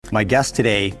My guest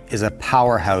today is a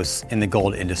powerhouse in the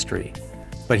gold industry,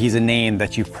 but he's a name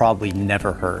that you've probably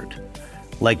never heard.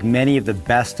 Like many of the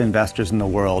best investors in the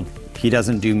world, he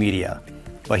doesn't do media,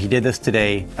 but he did this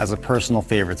today as a personal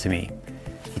favor to me.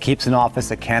 He keeps an office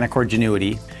at Canaccord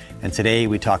Genuity, and today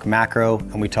we talk macro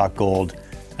and we talk gold,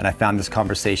 and I found this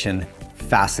conversation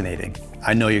fascinating.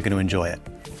 I know you're going to enjoy it.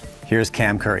 Here's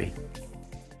Cam Currie.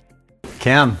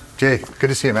 Cam. Jay, good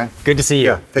to see you, man. Good to see you.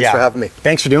 Yeah, thanks for having me.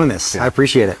 Thanks for doing this. I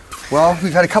appreciate it. Well,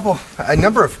 we've had a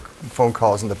number of phone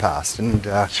calls in the past, and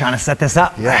trying to set this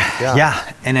up.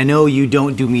 Yeah. And I know you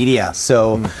don't do media,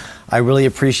 so I really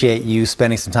appreciate you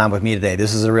spending some time with me today.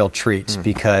 This is a real treat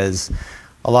because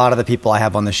a lot of the people I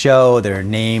have on the show, they're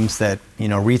names that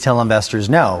retail investors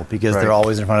know because they're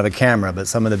always in front of a camera. But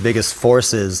some of the biggest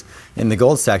forces in the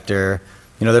gold sector,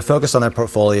 they're focused on their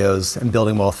portfolios and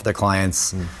building wealth for their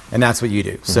clients, and that's what you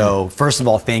do. So first of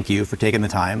all, thank you for taking the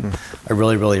time. I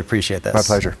really, really appreciate this. My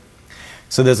pleasure.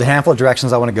 So there's a handful of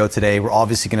directions I want to go today. We're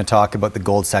obviously going to talk about the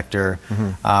gold sector.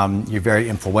 You're very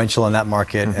influential in that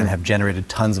market and have generated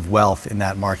tons of wealth in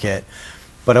that market.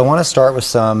 But I want to start with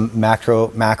some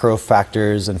macro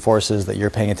factors and forces that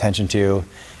you're paying attention to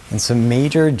and some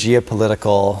major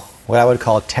geopolitical, what I would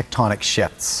call tectonic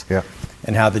shifts.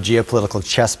 And how the geopolitical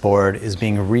chessboard is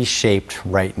being reshaped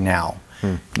right now.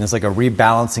 And there's like a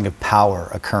rebalancing of power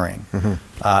occurring,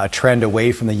 a trend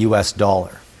away from the US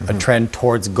dollar, a trend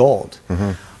towards gold,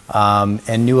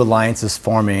 and new alliances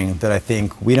forming that I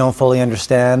think we don't fully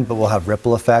understand, but will have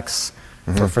ripple effects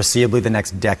for foreseeably the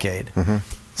next decade.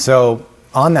 So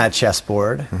on that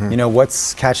chessboard,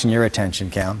 what's catching your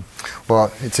attention, Cam?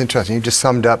 Well, it's interesting. You just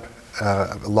summed up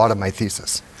a lot of my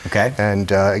thesis. Okay.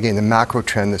 And again, the macro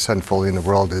trend that's unfolding in the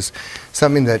world is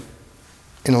something that,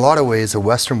 in a lot of ways, the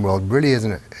Western world really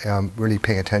isn't really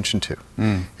paying attention to.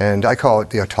 And I call it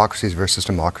the autocracies versus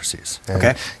democracies.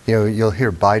 And, you'll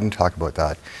hear Biden talk about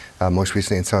that most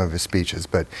recently in some of his speeches.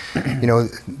 But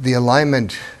the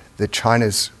alignment that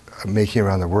China's making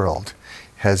around the world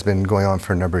has been going on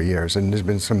for a number of years, and there's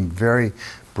been some very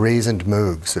brazen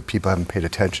moves that people haven't paid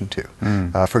attention to.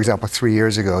 For example, 3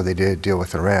 years ago, they did a deal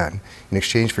with Iran. In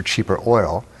exchange for cheaper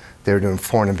oil, they were doing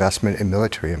foreign investment and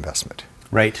military investment.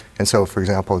 Right. And so, for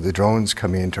example, the drones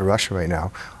coming into Russia right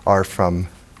now are from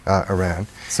Iran.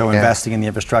 So investing in the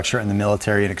infrastructure and the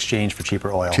military in exchange for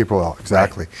cheaper oil. Cheaper oil,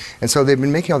 exactly. Right. And so they've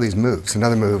been making all these moves.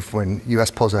 Another move, when U.S.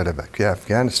 pulls out of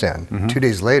Afghanistan, 2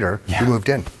 days later, we moved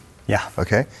in.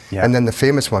 Okay? And then the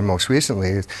famous one most recently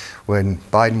is when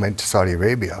Biden went to Saudi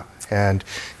Arabia and,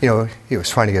 he was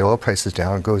trying to get oil prices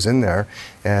down, goes in there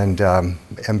and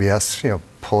MBS,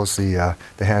 pulls the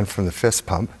hand from the fist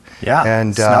pump.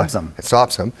 And snubs him. It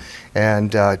stops him.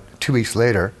 And 2 weeks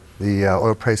later, the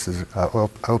oil prices,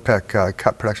 OPEC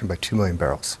cut production by 2 million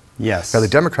barrels. Now the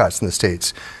Democrats in the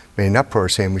States made an uproar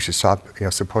saying we should stop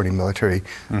supporting military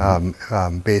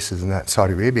bases in that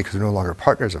Saudi Arabia because they're no longer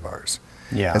partners of ours.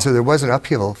 And so there was an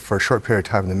upheaval for a short period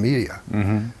of time in the media.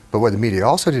 But what the media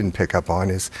also didn't pick up on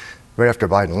is right after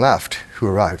Biden left, who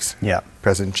arrives?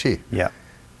 President Xi.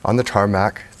 On the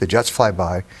tarmac, the jets fly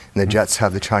by, and the jets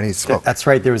have the Chinese smoke. That's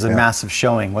right. There was a massive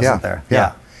showing, wasn't there?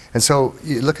 And so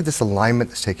you look at this alignment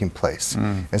that's taking place.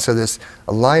 And so this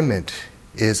alignment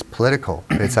is political,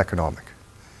 but it's economic.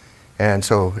 And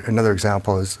so another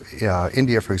example is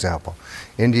India, for example.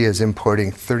 India is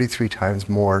importing 33 times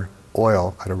more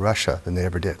oil out of Russia than they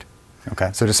ever did.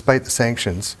 So despite the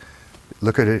sanctions,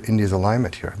 look at India's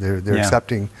alignment here. They're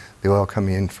accepting the oil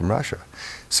coming in from Russia.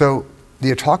 So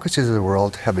the autocracies of the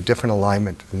world have a different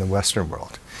alignment than the Western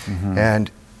world. And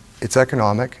it's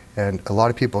economic, and a lot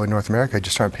of people in North America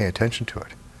just aren't paying attention to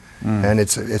it. And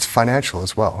it's financial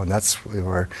as well, and that's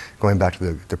where, going back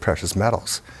to the precious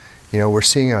metals, we're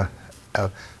seeing a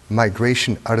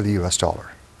migration out of the US dollar.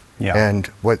 And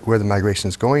where the migration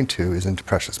is going to is into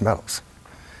precious metals.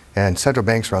 And central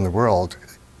banks around the world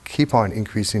keep on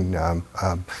increasing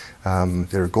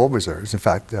their gold reserves. In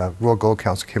fact, the World Gold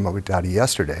Council came up with data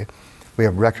yesterday. We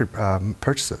have record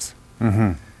purchases.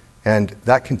 And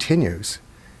that continues.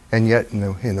 And yet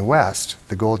in the West,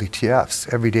 the gold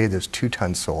ETFs, every day there's 2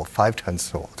 tons sold, 5 tons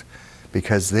sold,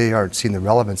 because they aren't seeing the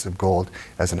relevance of gold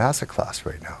as an asset class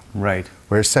right now.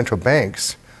 Whereas central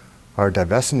banks are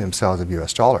divesting themselves of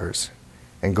US dollars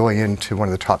and going into one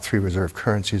of the top 3 reserve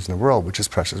currencies in the world, which is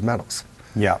precious metals.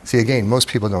 See, again, most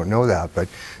people don't know that, but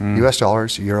US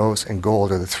dollars, euros, and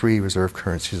gold are the 3 reserve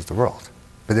currencies of the world.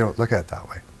 But they don't look at it that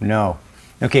way.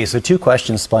 Okay, so 2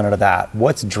 questions spun out of that.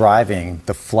 What's driving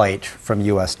the flight from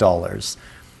US dollars?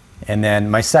 And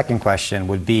then my second question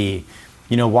would be,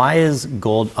 why is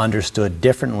gold understood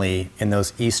differently in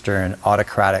those Eastern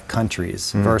autocratic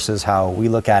countries versus how we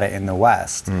look at it in the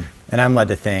West? And I'm led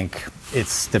to think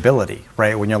it's stability,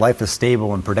 right? When your life is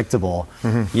stable and predictable,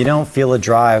 you don't feel a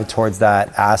drive towards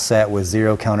that asset with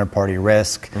zero counterparty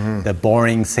risk, the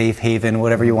boring safe haven,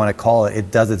 whatever you want to call it.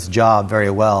 It does its job very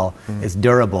well. It's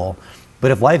durable.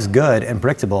 But if life's good and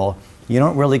predictable, you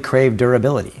don't really crave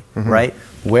durability, right?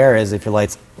 Whereas if your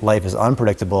life is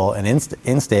unpredictable and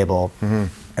unstable,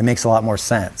 it makes a lot more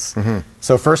sense.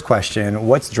 So first question,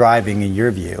 what's driving, in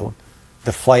your view,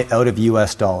 the flight out of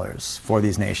US dollars for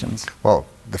these nations? Well,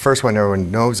 the first one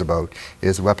everyone knows about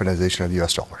is the weaponization of the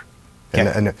US dollar. Okay.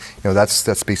 And that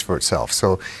speaks for itself.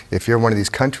 So if you're one of these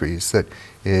countries that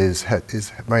is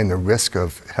running the risk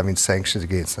of having sanctions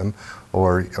against them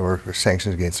or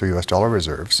sanctions against their US dollar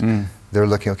reserves, they're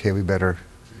looking, okay, we better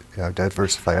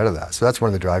diversify out of that. So that's one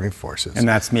of the driving forces. And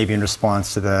that's maybe in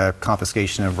response to the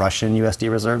confiscation of Russian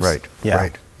USD reserves? Right, yeah.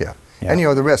 right, yeah. And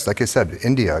the risk, like I said,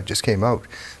 India just came out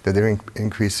that they're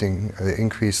increased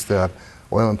the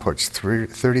oil imports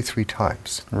 33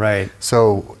 times. Right.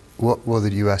 So what will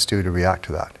the U.S. do to react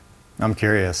to that? I'm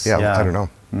curious. Yeah, I don't know.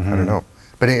 I don't know.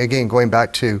 But again, going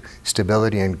back to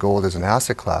stability and gold as an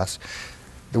asset class,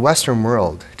 the Western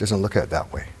world doesn't look at it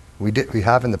that way. We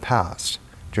have in the past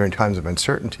during times of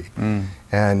uncertainty.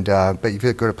 And but if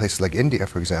you go to places like India,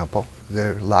 for example,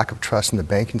 their lack of trust in the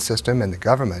banking system and the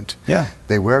government,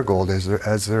 they wear gold as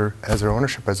their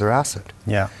ownership, as their asset.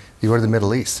 Yeah. You go to the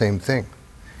Middle East, same thing.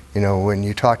 When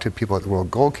you talk to people at the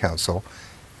World Gold Council,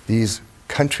 these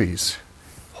countries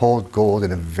hold gold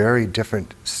in a very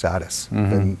different status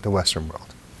than the Western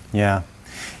world. Yeah.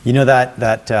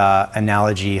 That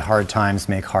analogy, hard times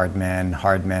make hard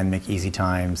men make easy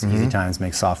times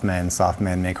make soft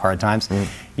men make hard times.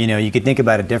 You could think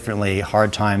about it differently.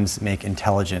 Hard times make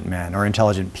intelligent men or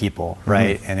intelligent people,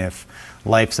 right? And if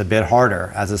life's a bit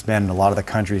harder, as it's been in a lot of the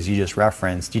countries you just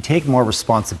referenced, you take more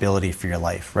responsibility for your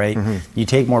life, right? You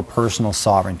take more personal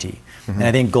sovereignty. And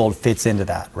I think gold fits into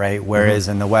that, right? Whereas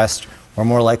in the West, we're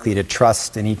more likely to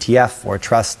trust an ETF or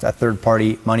trust a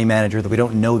third-party money manager that we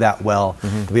don't know that well,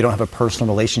 that we don't have a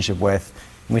personal relationship with.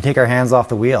 And we take our hands off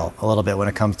the wheel a little bit when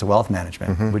it comes to wealth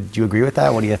management. Would you agree with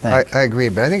that? What do you think? I agree,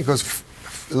 but I think it goes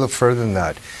a little further than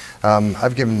that.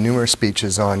 I've given numerous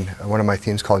speeches on one of my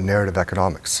themes called narrative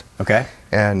economics. Okay.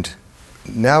 And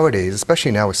nowadays,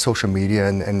 especially now with social media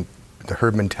and the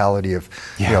herd mentality of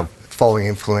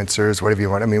following influencers, whatever you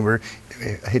want. I mean,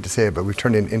 I hate to say it, but we've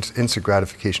turned into instant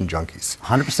gratification junkies.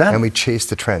 100%. And we chase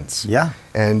the trends. Yeah.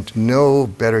 And no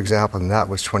better example than that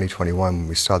was 2021 when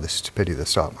we saw the stupidity of the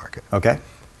stock market. Okay.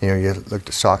 You looked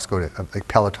at stocks go to, like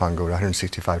Peloton go to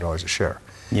 $165 a share.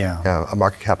 Yeah. A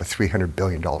market cap of $300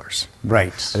 billion. Right. I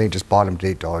think it just bottomed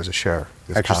at $8 a share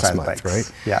this Exercise past month, bikes.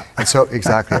 right? Yeah. And so,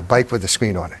 exactly, a bike with a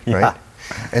screen on it, right?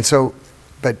 And so,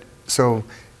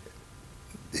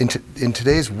 in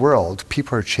today's world,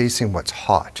 people are chasing what's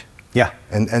hot. Yeah.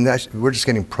 And we're just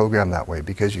getting programmed that way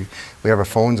because we have our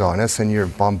phones on us and you're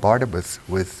bombarded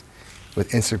with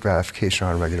instant gratification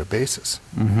on a regular basis.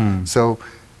 So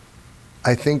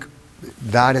I think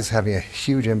that is having a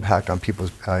huge impact on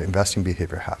people's investing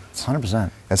behavior habits.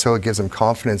 100%. And so it gives them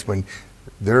confidence when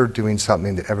they're doing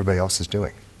something that everybody else is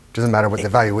doing. It doesn't matter what the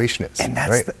valuation is. And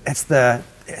right? it's the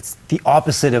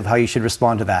opposite of how you should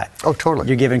respond to that. Oh, totally.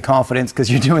 You're giving confidence because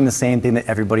you're doing the same thing that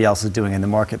everybody else is doing in the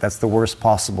market. That's the worst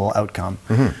possible outcome,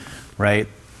 right?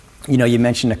 You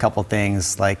mentioned a couple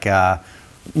things like,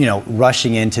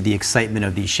 rushing into the excitement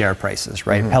of these share prices,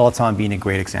 right? Peloton being a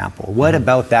great example. What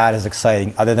about that is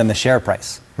exciting other than the share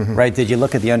price, right? Did you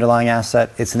look at the underlying asset?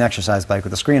 It's an exercise bike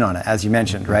with a screen on it, as you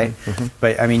mentioned, right?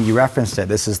 But I mean, you referenced it.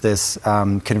 This is this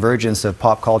convergence of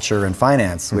pop culture and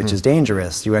finance, which is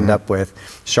dangerous. You end up with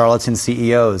charlatan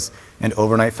CEOs and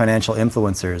overnight financial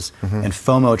influencers and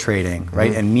FOMO trading,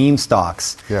 right? And meme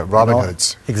stocks. Yeah, Robin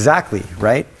Hoods. Exactly,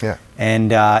 right? Yeah.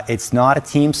 And it's not a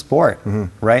team sport,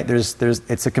 right?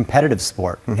 It's a competitive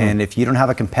sport. And if you don't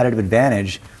have a competitive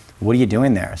advantage, what are you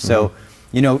doing there? So,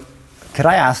 could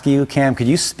I ask you, Cam, could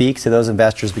you speak to those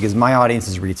investors? Because my audience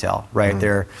is retail, right?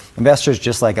 They're investors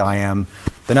just like I am.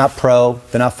 They're not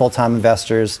they're not full-time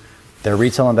investors. They're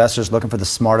retail investors looking for the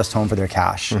smartest home for their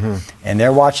cash. And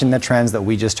they're watching the trends that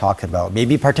we just talked about,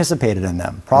 maybe participated in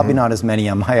them. Probably not as many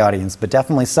on my audience, but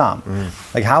definitely some.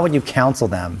 Like, how would you counsel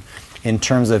them in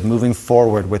terms of moving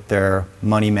forward with their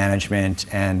money management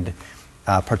and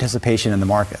participation in the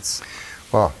markets?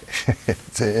 Well,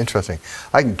 it's interesting.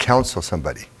 I can counsel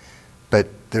somebody, but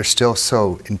they're still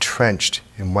so entrenched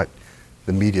in what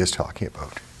the media is talking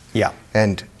about. Yeah.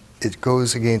 And it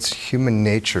goes against human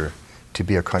nature to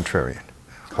be a contrarian.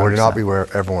 or to not 100%. be where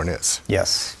everyone is.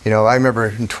 Yes. You know, I remember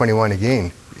in 21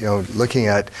 again, you know, looking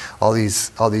at all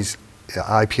these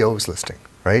IPOs listing,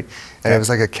 right? And it was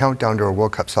like a countdown to a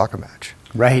World Cup soccer match.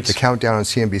 Right. The countdown on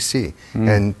CNBC,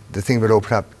 and the thing would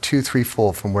open up 2-3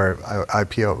 fold from where I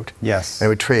IPO'd. Yes. And it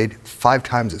would trade 5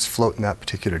 times its float in that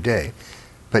particular day.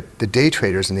 But the day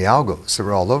traders and the algos that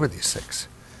were all over these things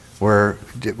were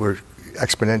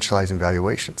exponentializing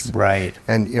valuations. Right.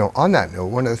 And you know, on that note,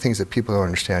 one of the things that people don't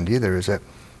understand either is that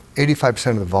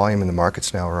 85% of the volume in the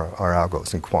markets now are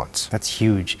algos and quants. That's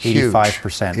huge. Huge.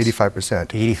 85%.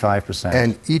 85%. 85%.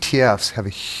 And ETFs have a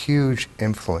huge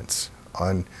influence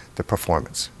on the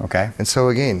performance. Okay. And so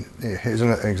again, here's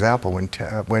an example. When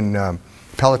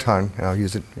Peloton, and I'll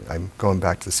use it, I'm going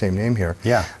back to the same name here.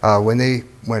 Yeah. When they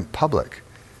went public,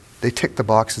 they ticked the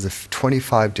boxes of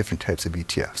 25 different types of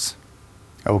ETFs.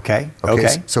 Okay.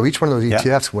 Okay. So each one of those Yeah.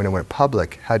 ETFs, when it went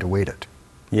public, had to weight it.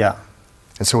 Yeah.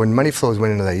 And so when money flows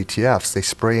went into the ETFs, they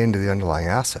spray into the underlying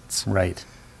assets, Right.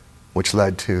 which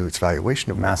led to its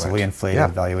valuation of what Massively went. inflated Yeah.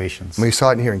 valuations. And we saw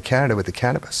it here in Canada with the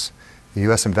cannabis. The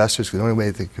U.S. investors, the only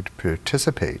way they could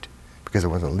participate, because it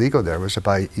wasn't legal there, was to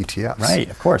buy ETFs. Right,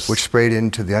 of course. Which sprayed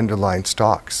into the underlying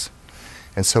stocks.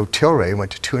 And so Tilray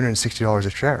went to $260 a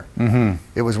share. Mm-hmm.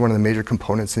 It was one of the major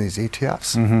components in these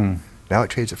ETFs. Mm-hmm. Now it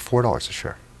trades at $4 a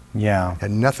share. Yeah. It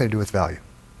had nothing to do with value.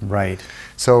 Right.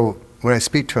 So when I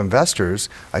speak to investors,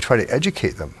 I try to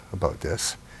educate them about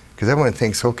this, because everyone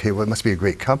thinks, okay, well, it must be a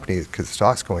great company because the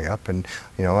stock's going up. And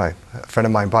you know, a friend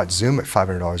of mine bought Zoom at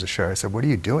 $500 a share. I said, what are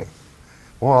you doing?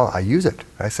 Well, I use it.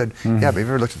 I said, yeah, but have you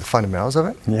ever looked at the fundamentals of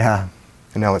it? Yeah.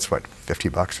 And now it's what, $50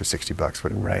 or $60,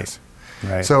 whatever it is.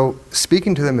 Right. So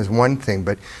speaking to them is one thing,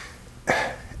 but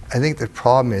I think the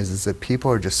problem is that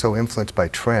people are just so influenced by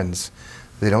trends,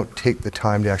 they don't take the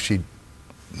time to actually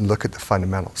look at the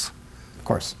fundamentals. Of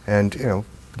course. And you know,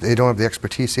 they don't have the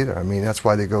expertise either. I mean, that's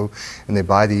why they go and they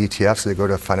buy the ETFs, they go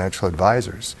to financial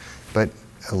advisors. But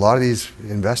a lot of these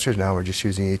investors now are just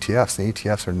using ETFs, and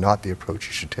ETFs are not the approach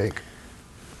you should take.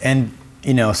 And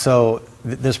you know, so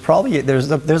there's probably there's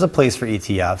a place for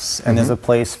ETFs, and there's a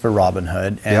place for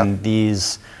Robinhood, and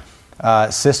these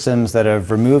systems that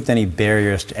have removed any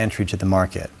barriers to entry to the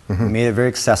market, made it very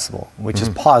accessible, which is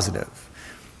positive.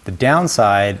 The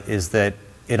downside is that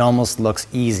it almost looks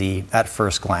easy at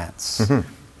first glance.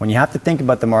 When you have to think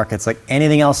about the markets like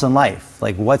anything else in life,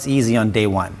 like what's easy on day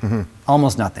one?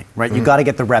 Almost nothing, right? You got to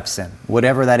get the reps in,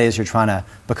 whatever that is you're trying to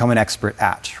become an expert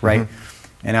at, right?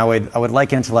 And I would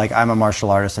liken it to, like, I'm a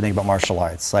martial artist, I think about martial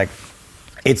arts. Like,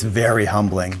 it's very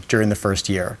humbling during the first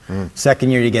year. Second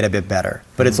year, you get a bit better.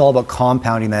 But it's all about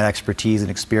compounding that expertise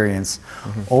and experience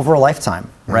over a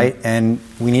lifetime, right? And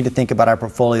we need to think about our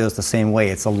portfolios the same way.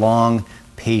 It's a long,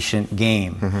 patient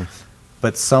game.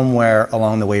 But somewhere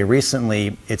along the way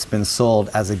recently, it's been sold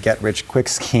as a get-rich-quick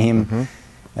scheme.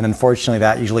 And unfortunately,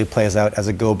 that usually plays out as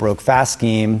a go-broke-fast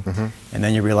scheme. And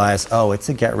then you realize, oh, it's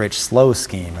a get-rich-slow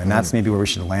scheme. And that's maybe where we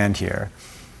should land here.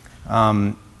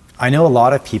 I know a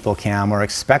lot of people, Cam, are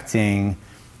expecting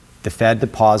the Fed to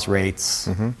pause rates,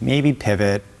 maybe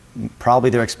pivot. Probably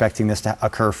they're expecting this to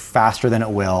occur faster than it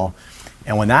will.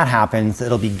 And when that happens,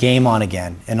 it'll be game on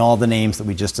again in all the names that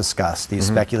we just discussed, these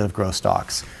speculative growth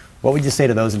stocks. What would you say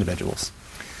to those individuals?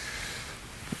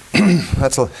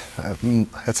 That's a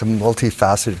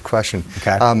multifaceted question.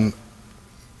 Okay.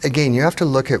 Again, you have to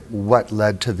look at what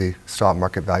led to the stock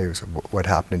market values of what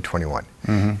happened in 21.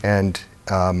 And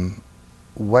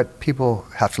what people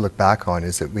have to look back on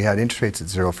is that we had interest rates at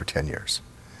 0 for 10 years.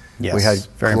 Yes, We had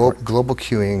very important. global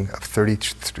queuing of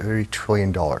 $30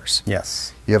 trillion.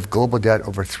 Yes. You have global debt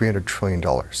over $300 trillion.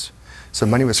 So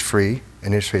money was free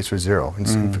and interest rates were 0.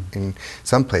 In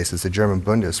some places, the German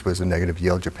Bundes was a negative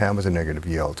yield, Japan was a negative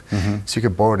yield. So you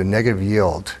could borrow at a negative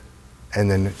yield and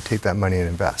then take that money and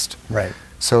invest. Right.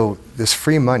 So this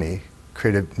free money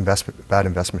created bad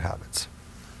investment habits.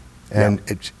 And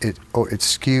it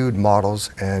skewed models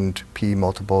and PE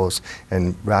multiples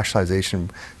and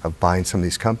rationalization of buying some of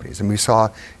these companies. And we saw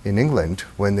in England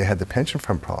when they had the pension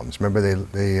fund problems. Remember,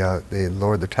 they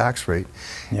lowered the tax rate,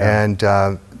 and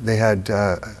they had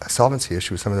a solvency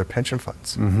issue with some of their pension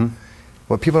funds.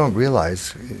 What people don't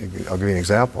realize, I'll give you an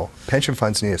example. Pension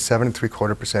funds need a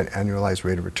 7.75% annualized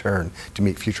rate of return to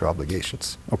meet future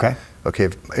obligations. Okay. Okay,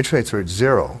 if interest rates were at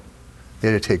 0,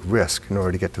 they had to take risk in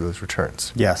order to get to those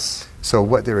returns. Yes. So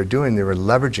what they were doing, they were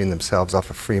leveraging themselves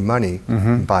off of free money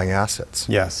and buying assets.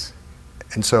 Yes.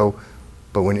 And so,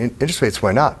 but when interest rates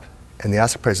went up and the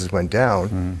asset prices went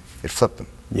down, it flipped them.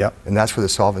 Yep. And that's where the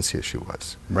solvency issue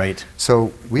was. Right.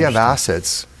 So we have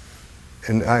assets,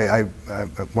 and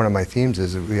one of my themes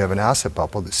is that we have an asset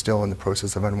bubble that's still in the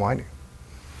process of unwinding.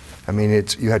 I mean,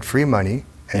 you had free money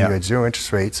and Yeah. you had zero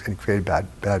interest rates and created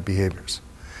bad behaviors.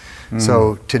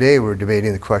 So today we're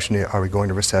debating the question, are we going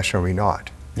to recession or are we not?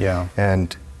 Yeah.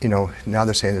 And now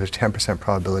they're saying there's a 10%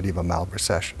 probability of a mild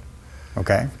recession.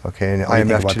 Okay. Okay, and What do you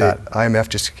think IMF about today, that? IMF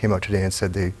just came out today and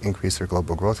said they increased their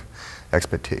global growth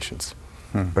expectations.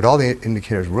 But all the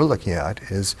indicators we're looking at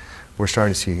is we're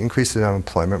starting to see increases in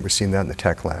unemployment. We're seeing that in the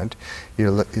tech land.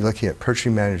 You're looking at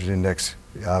Purchasing Managers Index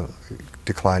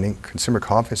declining, consumer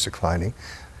confidence declining.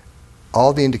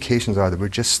 All the indications are that we're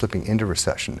just slipping into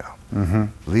recession now.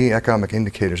 Leading economic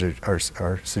indicators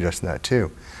are suggesting that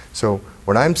too. So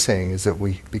what I'm saying is that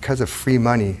because of free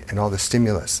money and all the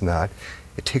stimulus and that,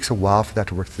 it takes a while for that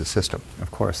to work through the system.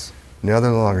 Of course. Now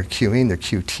they're no longer QEing, they're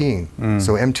QTing.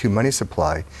 So M2 money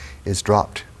supply is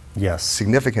dropped Yes.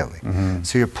 significantly.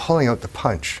 So you're pulling out the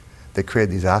punch that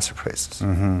created these asset prices.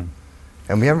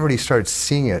 And we haven't really started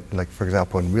seeing it, like for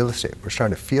example in real estate. We're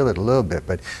starting to feel it a little bit,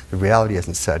 but the reality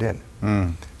hasn't set in.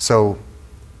 So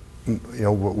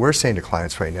what we're saying to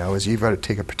clients right now is you've got to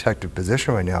take a protective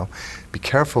position right now. Be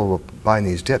careful of buying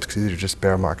these dips because these are just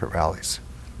bear market rallies.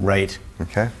 Right.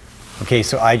 Okay? Okay,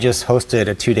 so I just hosted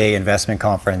a 2-day investment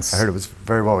conference. I heard it was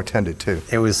very well attended too.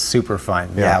 It was super fun.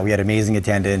 Yeah. Yeah, we had amazing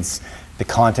attendance. The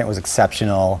content was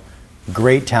exceptional.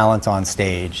 Great talent on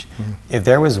stage. If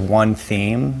there was one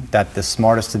theme that the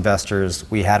smartest investors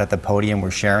we had at the podium were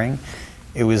sharing,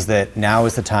 it was that now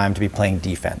is the time to be playing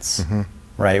defense.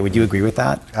 Right? Would you agree with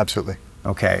that? Absolutely.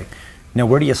 Okay. Now,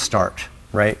 where do you start?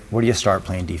 Right? Where do you start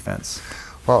playing defense?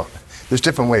 Well, there's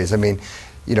different ways. I mean,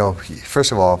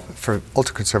 first of all, for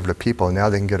ultra-conservative people, now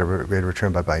they can get a rate of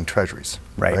return by buying treasuries,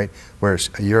 Right.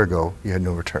 Whereas a year ago, you had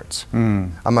no returns.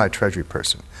 I'm not a treasury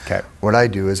person. Okay. What I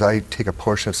do is I take a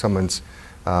portion of someone's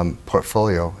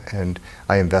portfolio and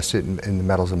I invest it in the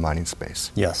metals and mining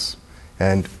space. Yes.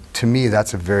 And to me,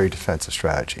 that's a very defensive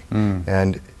strategy.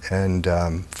 And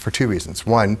for two reasons.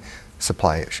 One,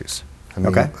 supply issues. I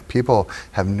mean, Okay. people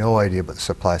have no idea about the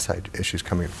supply side issues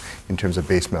coming in terms of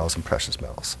base metals and precious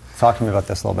metals. Talk to me about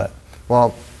this a little bit.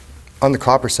 Well, on the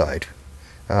copper side,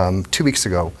 2 weeks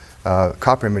ago,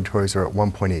 copper inventories are at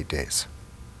 1.8 days,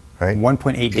 right?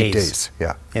 1.8 days. days,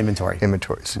 yeah.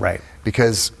 Inventories. Right.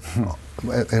 Because,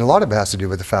 and a lot of it has to do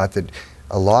with the fact that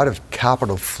a lot of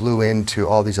capital flew into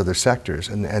all these other sectors,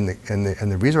 and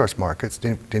the resource markets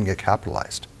didn't get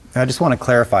capitalized. I just want to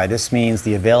clarify, this means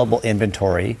the available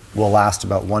inventory will last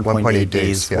about 1.8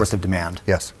 days yes. worth of demand.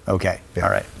 Yes. Okay, Yeah. all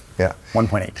right. Yeah.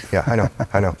 1.8. Yeah,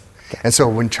 I know. And so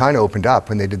when China opened up,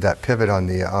 when they did that pivot on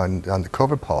the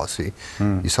COVID policy,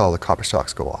 you saw the copper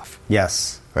stocks go off,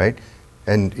 Yes. right?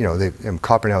 And and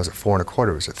copper now is at 4.25,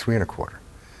 it was at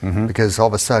 3.25. Because all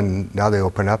of a sudden now they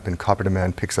open up and copper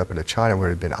demand picks up into China where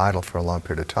it had been idle for a long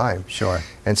period of time. Sure.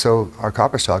 And so our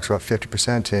copper stocks were up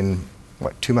 50% in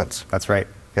 2 months? That's right.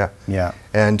 Yeah. Yeah.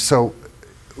 And so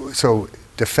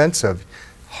defensive,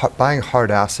 buying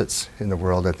hard assets in the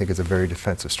world, I think, is a very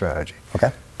defensive strategy.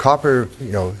 Okay. Copper,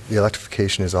 the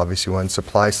electrification is obviously one.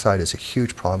 Supply side is a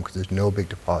huge problem because there's no big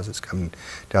deposits coming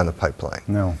down the pipeline.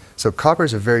 No. So copper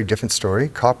is a very different story.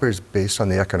 Copper is based on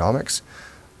the economics.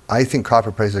 I think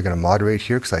copper prices are going to moderate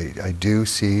here because I do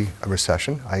see a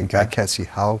recession. I can't see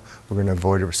how we're going to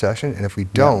avoid a recession. And if we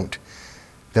don't,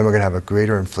 then we're going to have a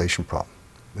greater inflation problem.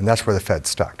 And that's where the Fed's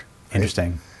stuck. Right?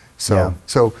 Interesting.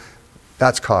 So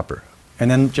that's copper. And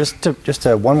then just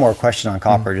one more question on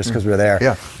copper, just because we're there.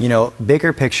 Yeah.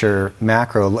 Bigger picture,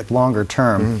 macro, like longer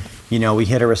term, we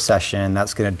hit a recession,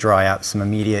 that's going to dry out some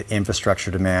immediate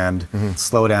infrastructure demand,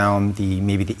 slow down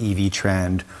maybe the EV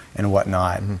trend and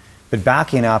whatnot. But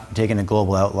backing up and taking a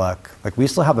global outlook, like we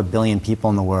still have 1 billion people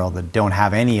in the world that don't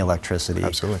have any electricity,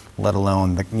 Absolutely. let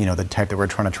alone the type that we're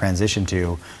trying to transition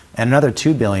to, and another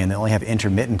 2 billion that only have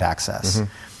intermittent access.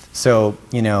 So,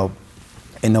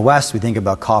 in the West, we think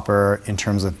about copper in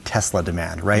terms of Tesla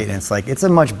demand, right? And it's a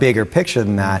much bigger picture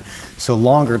than that. So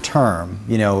longer term,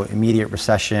 immediate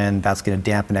recession, that's going to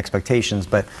dampen expectations.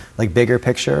 But like bigger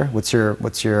picture, what's your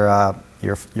Extremely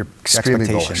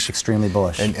expectation? bullish. Extremely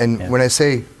bullish. And when I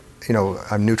say,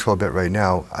 I'm neutral a bit right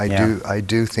now, I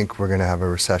do think we're going to have a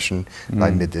recession by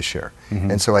mid this year.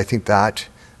 And so I think that,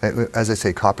 as I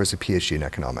say, copper is a PhD in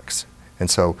economics. And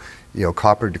so,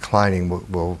 copper declining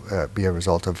will be a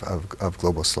result of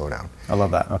global slowdown. I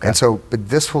love that. Okay. And so, but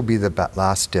this will be the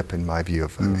last dip in my view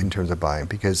in terms of buying,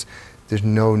 because there's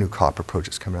no new copper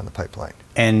projects coming down the pipeline.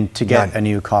 And to get a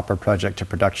new copper project to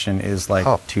production is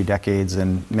 2 decades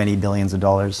and many billions of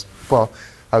dollars. Well,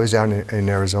 I was down in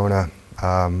Arizona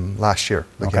last year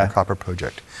looking at a copper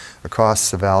project.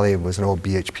 Across the valley was an old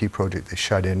BHP project they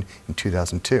shut in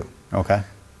 2002. Okay.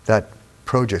 That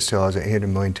project still has an 800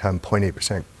 million ton,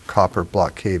 0.8% copper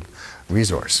block cave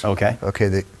resource. Okay.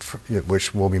 Okay,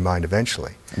 which will be mined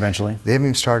eventually. Eventually. They haven't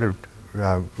even started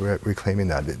reclaiming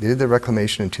that. They did the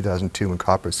reclamation in 2002 when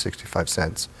copper was 65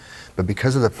 cents. But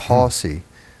because of the policy,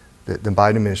 the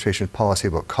Biden administration's policy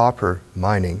about copper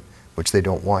mining, which they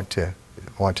don't want to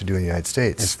do in the United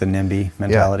States. It's the NIMBY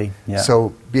mentality. Yeah. Yeah.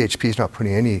 So BHP is not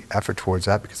putting any effort towards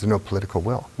that because there's no political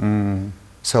will.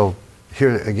 So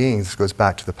here again, this goes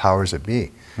back to the powers that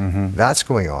be. That's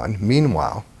going on.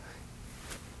 Meanwhile,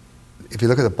 if you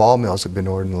look at the ball mills that have been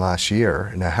ordered in the last year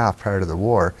and a half prior to the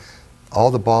war, all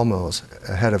the ball mills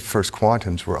ahead of First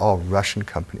Quantums were all Russian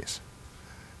companies.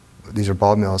 These are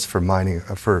ball mills for mining,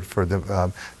 for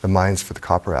the mines for the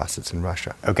copper assets in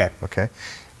Russia. Okay. Okay.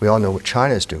 We all know what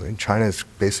China is doing. China is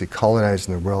basically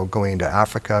colonizing the world, going into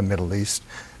Africa, Middle East,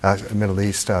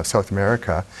 South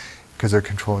America, because they're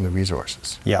controlling the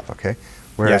resources. Yeah. Okay.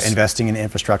 Whereas, investing in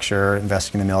infrastructure,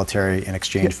 investing in the military in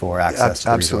exchange for access to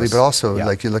the absolutely, resource. but also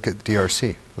like you look at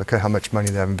DRC, look at how much money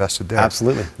they've invested there.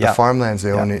 Absolutely. The farmlands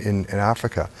they own in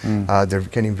Africa, they're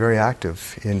getting very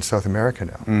active in South America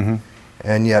now.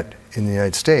 And yet in the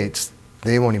United States,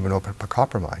 they won't even open up a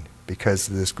copper mine because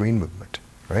of this green movement,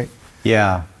 right?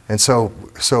 Yeah. And so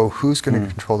who's going to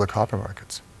control the copper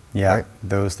markets? Yeah, right?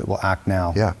 Those that will act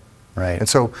now. Yeah. Right. And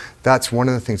so that's one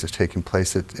of the things that's taking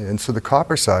place. And so the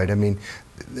copper side, I mean,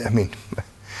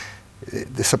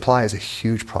 the supply is a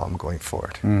huge problem going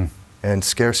forward. And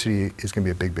scarcity is going to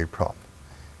be a big, big problem.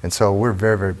 And so we're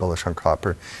very, very bullish on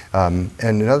copper. And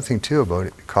another thing too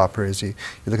about copper is you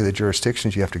look at the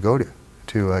jurisdictions you have to go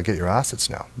to get your assets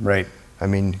now. Right. I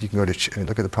mean, you can go to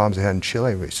look at the problems they had in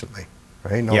Chile recently,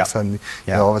 right? And all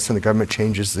of a sudden, the government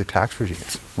changes the tax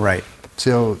regimes. Right.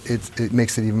 So it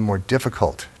makes it even more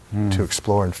difficult to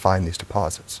explore and find these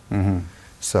deposits.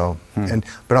 So,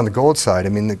 but on the gold side, I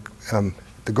mean,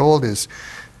 the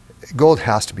gold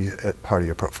has to be a part of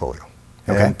your portfolio,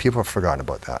 and people have forgotten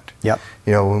about that. Yep.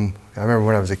 You know, I remember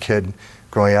when I was a kid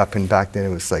growing up, and back then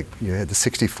it was like you had the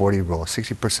 60-40 rule: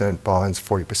 60% bonds,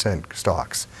 40%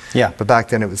 stocks. Yeah. But back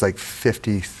then it was like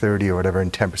 50-30 or whatever,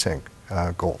 and 10%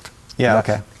 gold. Yeah.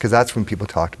 Okay. Because that's when people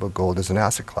talked about gold as an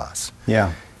asset class.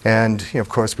 Yeah. And of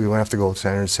course, we went after gold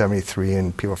standard in '73,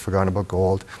 and people have forgotten about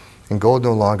gold. And gold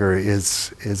no longer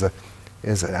is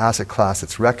an asset class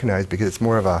that's recognized because it's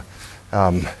more of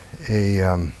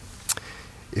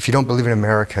if you don't believe in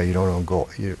America, you don't own gold.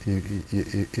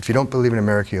 If you don't believe in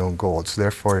America, you own gold. So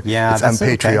therefore, it's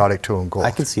unpatriotic to own gold.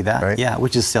 I can see that. Right? Yeah,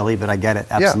 which is silly, but I get it.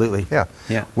 Absolutely.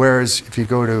 Yeah. Whereas if you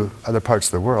go to other parts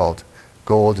of the world,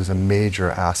 gold is a major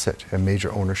asset, a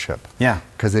major ownership. Yeah.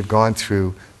 Because they've gone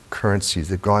through currencies,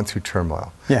 they've gone through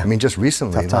turmoil. Yeah. I mean, just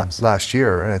recently, last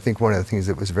year, and I think one of the things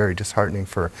that was very disheartening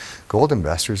for gold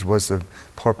investors was the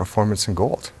poor performance in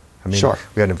gold. I mean,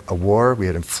 we had a war, we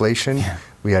had inflation,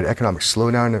 we had economic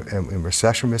slowdown and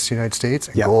recession in the United States,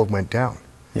 and gold went down.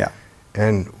 Yeah.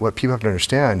 And what people have to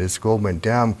understand is gold went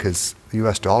down because the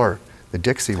US dollar, the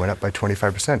Dixie, went up by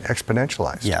 25%,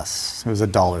 exponentialized. Yes, it was a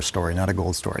dollar story, not a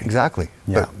gold story. Exactly.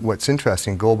 Yeah. But what's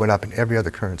interesting, gold went up in every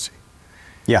other currency.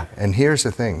 Yeah. And here's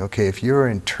the thing, okay, if you're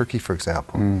in Turkey, for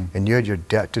example, and you had your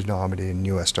debt denominated in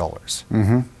US dollars,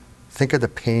 think of the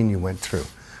pain you went through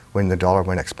when the dollar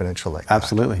went exponential like that.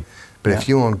 Absolutely. But if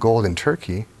you own gold in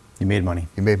Turkey, you made money.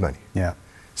 You made money. Yeah.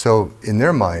 So in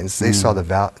their minds, they saw the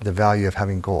value of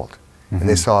having gold, and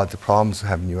they saw the problems of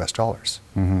having US dollars.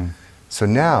 So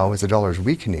now, as the dollar is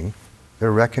weakening,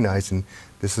 they're recognizing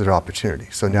this is their opportunity.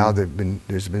 So now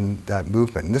there's been that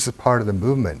movement, and this is part of the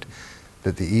movement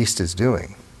that the East is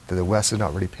doing, that the West is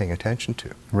not really paying attention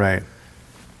to. Right.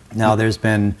 Now there's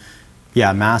been,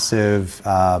 massive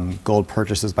gold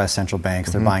purchases by central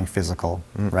banks. They're buying physical,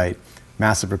 right?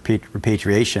 Massive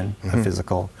repatriation of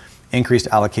physical, increased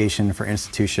allocation for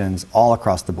institutions all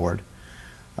across the board.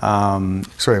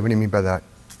 Sorry, what do you mean by that?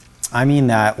 I mean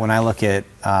that when I look at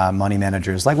money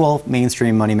managers,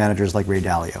 mainstream money managers like Ray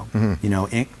Dalio,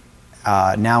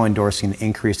 now endorsing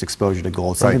increased exposure to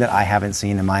gold, something that I haven't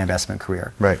seen in my investment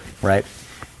career. Right.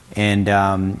 And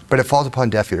but it falls upon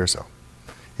deaf ears, though.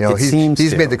 You know,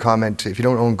 he's made the comment: if you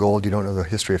don't own gold, you don't know the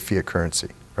history of fiat currency,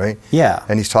 right? Yeah.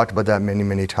 And he's talked about that many,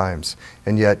 many times,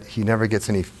 and yet he never gets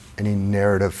any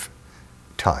narrative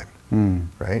time,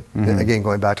 right? Again,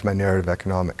 going back to my narrative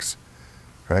economics,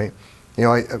 right? You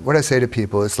know, what I say to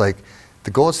people is like,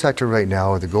 the gold sector right now,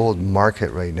 or the gold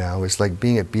market right now, is like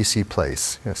being at BC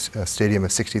Place, a stadium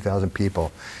of 60,000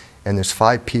 people, and there's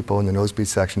 5 people in the nosebleed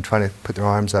section trying to put their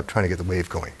arms up, trying to get the wave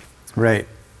going. Right.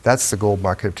 That's the gold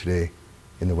market of today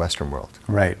in the Western world.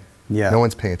 Right. Yeah. No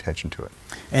one's paying attention to it.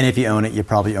 And if you own it, you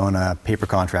probably own a paper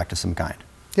contract of some kind.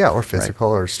 Yeah, or physical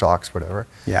or stocks, whatever.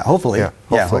 Yeah, hopefully.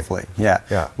 Yeah, hopefully.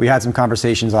 Yeah. We had some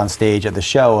conversations on stage at the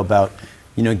show about,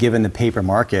 given the paper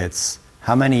markets,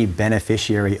 how many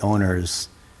beneficiary owners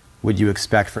would you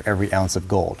expect for every ounce of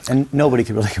gold? And nobody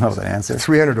could really come up with an answer.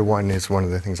 300 to 1 is one of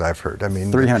the things I've heard. I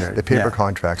mean, 300, the paper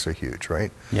contracts are huge,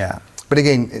 right? Yeah. But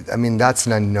again, I mean, that's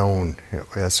an unknown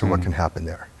as to what can happen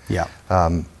there. Yeah.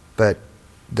 But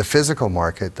the physical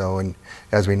market, though, and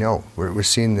as we know, we're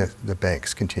seeing the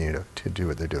banks continue to do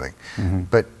what they're doing.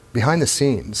 But behind the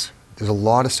scenes, there's a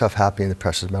lot of stuff happening in the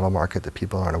precious metal market that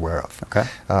people aren't aware of. Okay.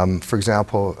 For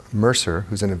example, Mercer,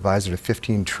 who's an advisor to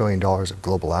 $15 trillion of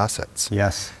global assets,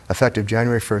 Yes. effective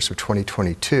January 1st of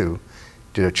 2022,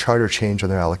 did a charter change on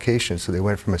their allocation. So they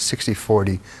went from a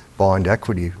 60-40 bond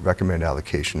equity recommended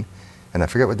allocation, and I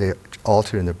forget what they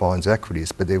altered in their bonds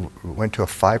equities, but they went to a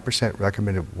 5%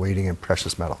 recommended weighting in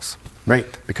precious metals. Right.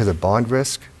 Because of bond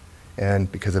risk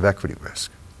and because of equity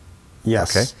risk.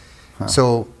 Yes. Okay.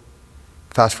 So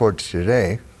fast forward to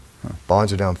today,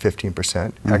 bonds are down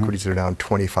 15%, equities are down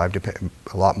 25%,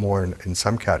 a lot more in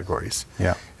some categories.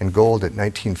 Yeah. And gold at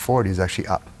 1940 is actually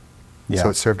up. Yeah. So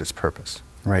it served its purpose.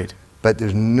 Right. But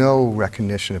there's no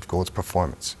recognition of gold's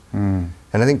performance. And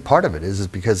I think part of it is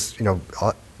because,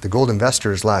 the gold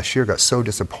investors last year got so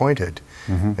disappointed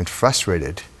and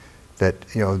frustrated that,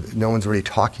 no one's really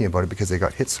talking about it because they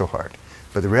got hit so hard.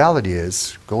 But the reality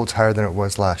is, gold's higher than it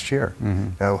was last year.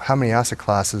 Now, how many asset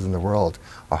classes in the world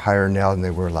are higher now than they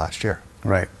were last year?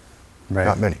 Right.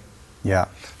 Not many. Yeah.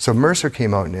 So Mercer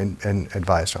came out and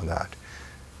advised on that.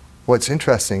 What's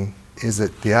interesting is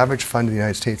that the average fund in the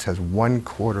United States has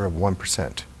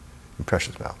 1/4% in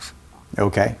precious metals.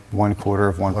 Okay.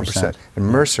 1/4%. And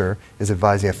Mercer is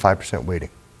advising a 5% weighting.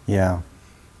 Yeah.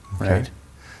 Okay. Right.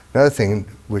 Another thing,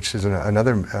 which is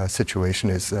another situation,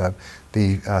 is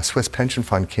the Swiss pension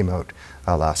fund came out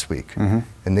last week.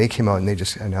 And they came out and they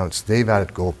just announced they've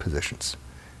added gold positions.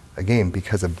 Again,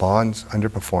 because of bonds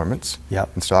underperformance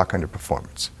and stock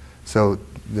underperformance. So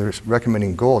they're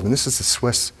recommending gold, and this is the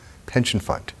Swiss pension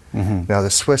fund. Now the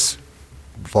Swiss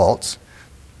vaults,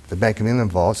 the Bank of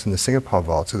England vaults, and the Singapore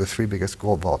vaults are the 3 biggest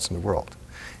gold vaults in the world.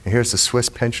 And here's the Swiss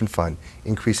pension fund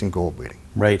increasing gold weighting.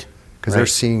 Right. Because they're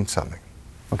seeing something.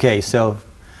 Okay, so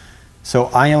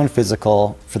I own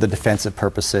physical for the defensive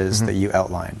purposes that you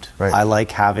outlined. Right. I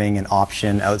like having an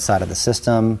option outside of the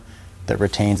system that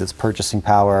retains its purchasing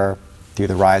power through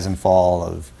the rise and fall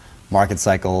of market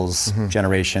cycles,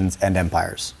 generations, and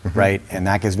empires, right? And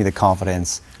that gives me the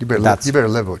confidence. You better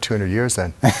live about 200 years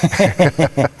then.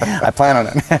 I plan on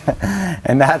it.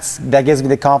 And that gives me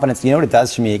the confidence. You know what it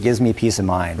does for me? It gives me peace of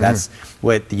mind. That's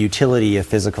what the utility of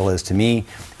physical is to me.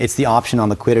 It's the option on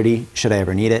liquidity, should I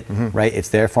ever need it, right? It's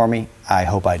there for me. I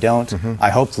hope I don't. I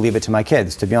hope to leave it to my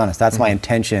kids, to be honest. That's my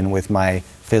intention with my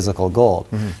physical gold.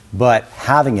 But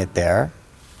having it there,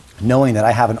 knowing that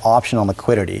I have an option on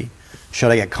liquidity, should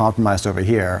I get compromised over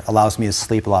here, allows me to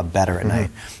sleep a lot better at night.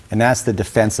 And that's the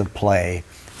defensive play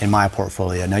in my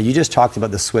portfolio. Now, you just talked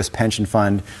about the Swiss pension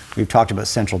fund. We've talked about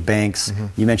central banks.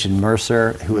 You mentioned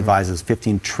Mercer, who advises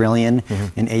 15 trillion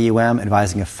in AUM,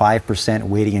 advising a 5%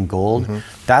 weighting in gold.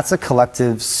 That's a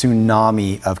collective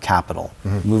tsunami of capital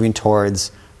moving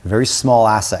towards a very small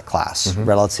asset class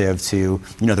relative to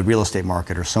the real estate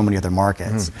market or so many other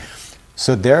markets.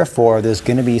 So therefore, there's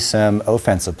going to be some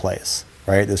offensive plays.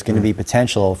 Right? There's going to be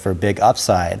potential for big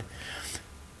upside.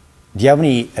 Do you have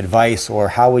any advice, or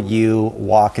how would you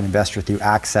walk an investor through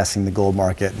accessing the gold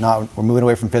market? We're moving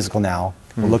away from physical now.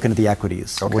 We're looking at the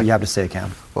equities. Okay. What do you have to say,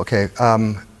 Cam? Okay.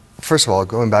 First of all,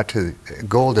 going back to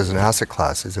gold as an asset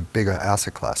class, is a big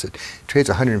asset class. It trades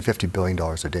 $150 billion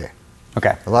a day.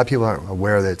 Okay. A lot of people aren't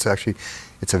aware that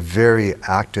it's a very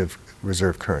active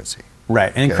reserve currency.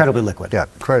 Right, and incredibly liquid. Yeah,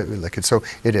 incredibly liquid. So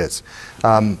it is.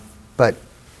 But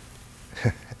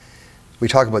we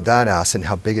talk about that asset and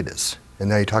how big it is. And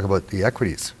now you talk about the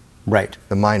equities. Right.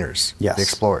 The miners. Yes. The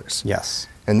explorers. Yes.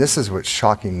 And this is what's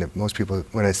shocking that most people,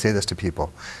 when I say this to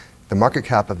people, the market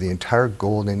cap of the entire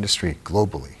gold industry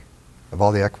globally, of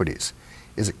all the equities,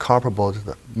 is comparable to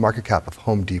the market cap of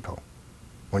Home Depot,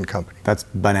 one company. That's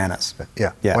bananas.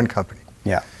 Yeah, one company.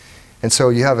 Yeah. And so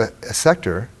you have a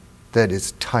sector that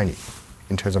is tiny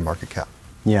in terms of market cap.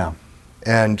 Yeah.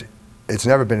 And it's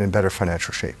never been in better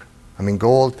financial shape. I mean,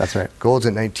 gold. That's right. Gold's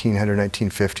at $1,900,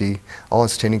 $1,950. All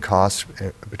sustaining costs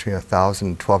between $1,000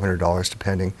 and $1,200,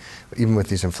 depending, even with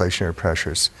these inflationary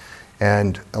pressures.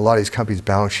 And a lot of these companies'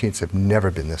 balance sheets have never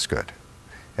been this good.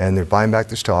 And they're buying back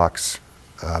their stocks.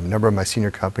 A number of my senior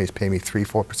companies pay me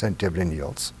 3-4% dividend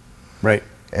yields. Right.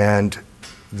 And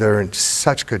they're in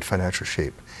such good financial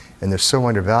shape. And they're so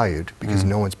undervalued because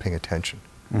no one's paying attention.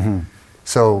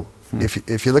 So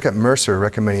if you look at Mercer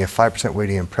recommending a 5%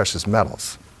 weighting in precious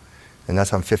metals, and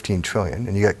that's on 15 trillion,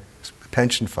 and you get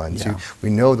pension funds, we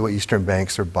know that Eastern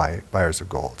banks are buyers of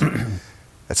gold.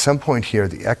 At some point here,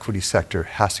 the equity sector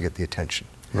has to get the attention.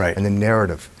 Right. And the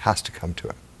narrative has to come to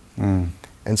it.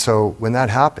 And so when that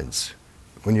happens,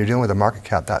 when you're dealing with a market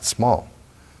cap that small,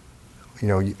 you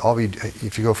know,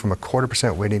 if you go from a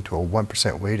 0.25% weighting to a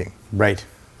 1% weighting. Right.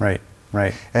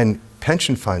 And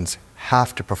pension funds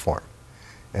have to perform.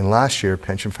 And last year,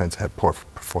 pension funds had poor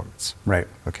performance. Right.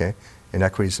 Okay, in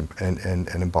equities and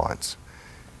in bonds.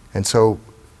 And so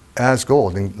as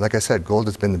gold, and like I said, gold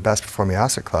has been the best performing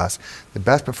asset class. The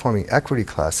best performing equity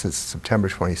class since September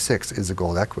 26 is the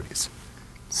gold equities.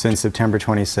 Since September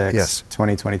 26, Yes.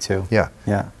 2022. Yeah.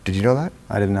 Yeah. Did you know that?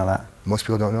 I didn't know that. Most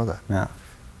people don't know that. Yeah.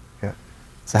 Yeah.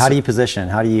 So how do you position?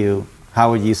 How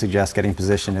would you suggest getting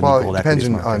positioned in the gold equities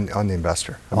market? Well, it depends on the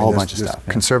investor. A whole bunch of stuff.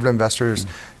 Yeah. Conservative investors,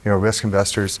 you know, risk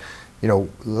investors. You know,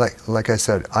 like I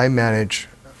said, I manage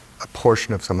a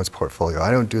portion of someone's portfolio.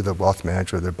 I don't do the wealth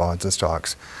management of their bonds and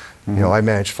stocks. You know, I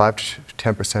manage 5 to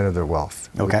 10% of their wealth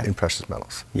in precious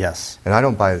metals. Yes. And I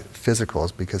don't buy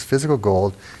physicals because physical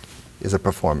gold is a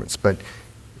performance. But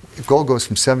if gold goes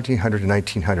from 1,700 to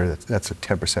 1,900, that's a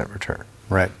 10% return.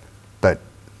 Right. But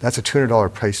that's a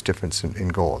 $200 price difference in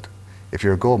gold. If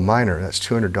you're a gold miner, that's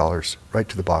 $200 right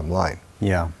to the bottom line.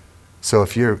 Yeah. So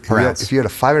if you had a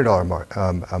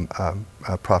 $500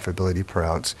 profitability per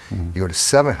ounce, you go to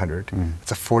 700,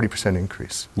 it's a 40%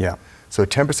 increase. Yeah. So a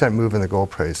 10% move in the gold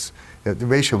price, the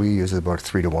ratio we use is about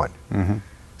 3 to 1.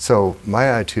 So my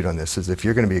attitude on this is if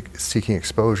you're going to be seeking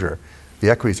exposure, the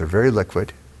equities are very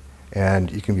liquid,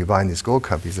 and you can be buying these gold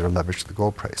companies that are leveraged to the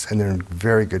gold price, and they're in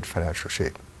very good financial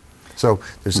shape. So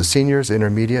there's the seniors, the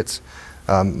intermediates.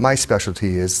 My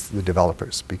specialty is the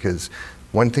developers, because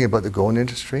one thing about the gold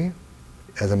industry,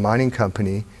 as a mining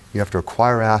company, you have to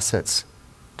acquire assets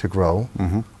to grow,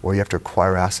 or you have to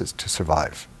acquire assets to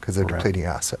survive, because they're depleting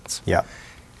assets. Yeah.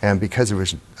 And because there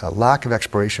was a lack of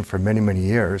exploration for many, many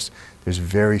years, there's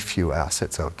very few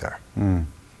assets out there.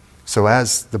 So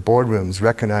as the boardrooms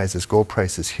recognize this gold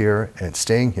price is here and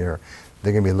staying here,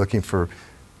 they're going to be looking for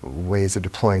ways of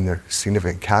deploying their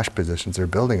significant cash positions they're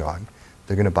building on.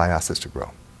 They're going to buy assets to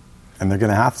grow. And they're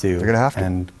going to have to. They're going to have to.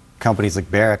 And companies like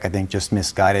Barrick, I think, just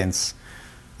missed guidance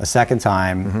a second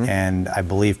time, and I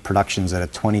believe production's at a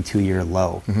 22-year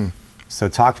low. So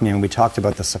talk to me, when we talked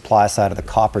about the supply side of the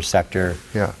copper sector,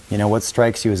 you know, what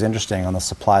strikes you as interesting on the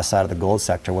supply side of the gold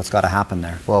sector? What's got to happen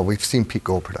there? Well, we've seen peak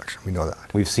gold production. We know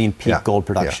that. We've seen peak gold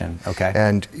production. Okay.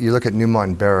 And you look at Newmont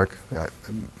and Barrick,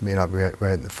 may not be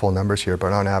right in the full numbers here,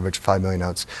 but on average, 5 million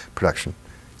ounce production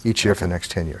each year for the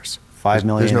next 10 years. 5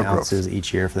 million ounces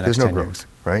each year for the next 10 years. There's no growth,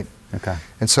 right? Okay.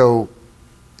 And so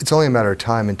it's only a matter of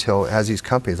time until, as these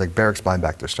companies, like Barrick's buying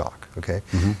back their stock, okay?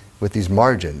 With these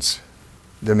margins,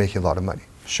 they're making a lot of money.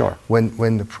 Sure. When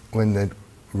the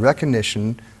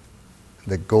recognition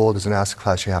that gold is an asset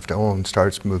class you have to own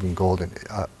starts moving gold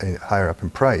higher up in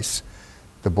price,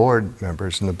 the board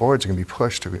members and the boards are going to be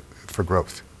pushed for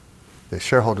growth. The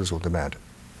shareholders will demand it.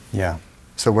 Yeah.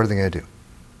 So what are they going to do?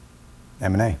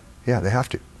 M&A. Yeah, they have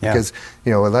to. Yeah. Because,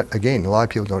 you know, again, a lot of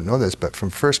people don't know this, but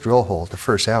from first drill hole to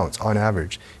first ounce, on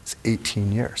average, it's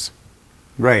 18 years.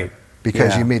 Right.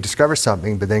 Because you may discover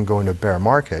something, but then go into a bear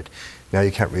market, now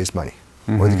you can't raise money.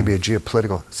 Or there could be a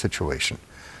geopolitical situation.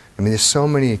 I mean, there's so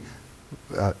many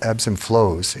ebbs and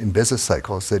flows in business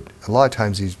cycles that a lot of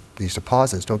times these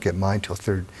deposits don't get mined till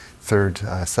third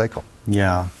cycle.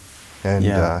 Yeah.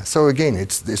 And so again,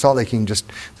 it's all like you can just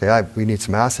say, we need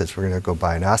some assets, we're going to go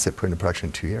buy an asset, put it into production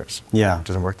in 2 years. Yeah. It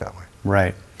doesn't work that way.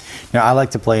 Right. Now, I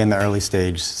like to play in the early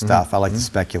stage stuff. I like to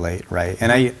speculate, right?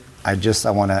 And I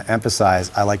want to emphasize,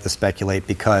 I like to speculate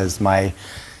because my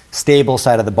stable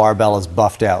side of the barbell is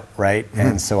buffed out, right?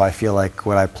 And so I feel like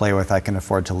what I play with, I can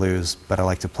afford to lose, but I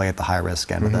like to play at the high risk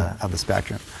end of the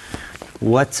spectrum.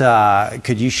 What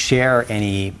could you share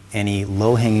any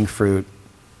low-hanging fruit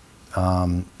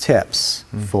tips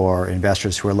for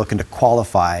investors who are looking to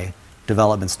qualify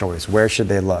development stories? Where should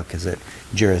they look? Is it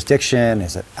jurisdiction?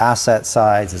 Is it asset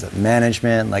size? Is it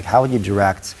management? Like, how would you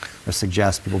direct or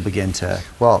suggest people begin to?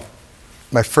 Well,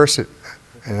 my first, and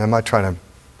I'm not trying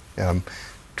to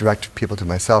direct people to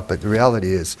myself, but the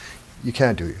reality is you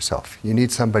can't do it yourself. You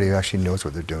need somebody who actually knows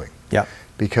what they're doing. Yeah.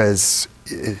 Because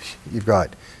you've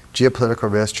got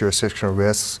geopolitical risks, jurisdictional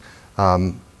risks.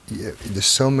 There's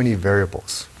so many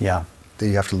variables that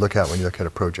you have to look at when you look at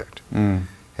a project. And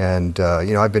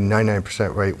you know, I've been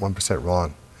 99% right, 1%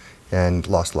 wrong, and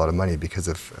lost a lot of money because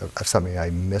of something I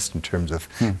missed in terms of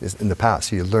in the past.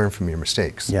 So you learn from your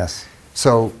mistakes. Yes.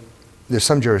 So there's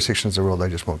some jurisdictions in the world I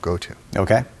just won't go to.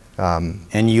 Okay.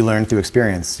 And you learn through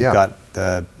experience. You've got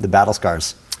the battle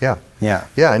scars. Yeah. Yeah.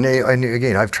 Yeah, and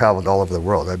again, I've traveled all over the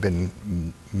world. I've been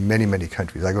in many, many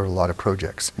countries. I go to a lot of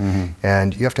projects.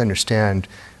 And you have to understand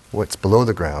what's below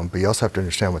the ground, but you also have to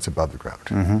understand what's above the ground.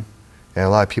 And a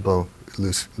lot of people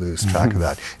lose track of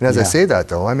that. And as I say that,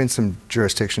 though, I'm in some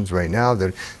jurisdictions right now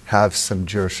that have some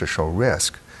jurisdictional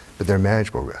risk, but they're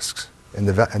manageable risks. And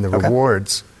the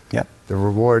rewards, the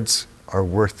rewards are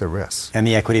worth the risk. And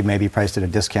the equity may be priced at a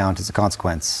discount as a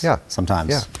consequence. Sometimes.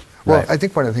 Yeah. Well, I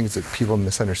think one of the things that people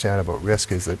misunderstand about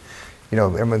risk is that,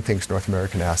 everyone thinks North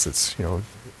American assets,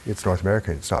 it's North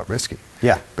American, it's not risky.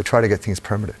 Yeah. But try to get things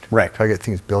permitted. Right. Try to get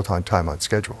things built on time, on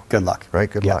schedule. Good luck. Right?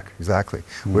 Good luck, exactly.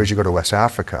 Whereas you go to West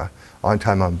Africa, on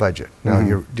time, on budget. Now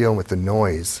you're dealing with the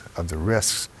noise of the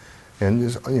risks. And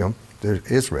there's, there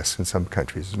is risk in some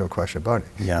countries, there's no question about it.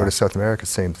 You go to South America,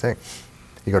 same thing.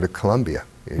 You go to Colombia,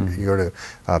 you go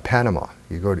to Panama.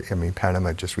 You go to,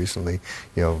 Panama just recently,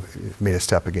 made a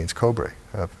step against Currie,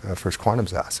 First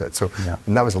Quantum's asset. So,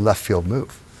 and that was a left field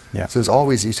move. So there's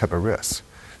always these type of risks.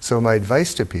 So my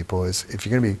advice to people is, if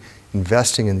you're going to be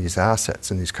investing in these assets,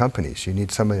 in these companies, you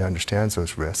need somebody who understands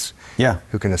those risks,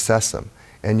 who can assess them.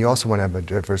 And you also want to have a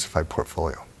diversified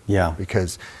portfolio.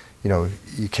 Because,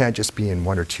 you can't just be in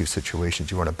one or two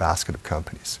situations. You want a basket of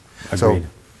companies. Agreed. So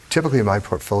typically my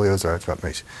portfolios are about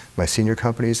my senior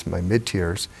companies, my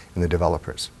mid-tiers, and the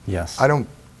developers. I don't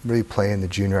really play in the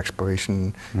junior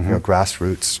exploration,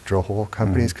 grassroots drill hole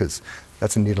companies, because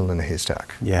that's a needle in a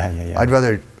haystack. I'd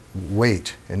rather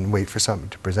wait for something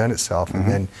to present itself and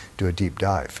then do a deep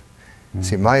dive.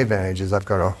 See, my advantage is I've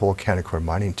got a whole Canaccord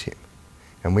mining team.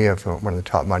 And we have one of the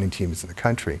top mining teams in the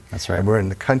country. That's right. And we're in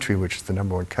the country which is the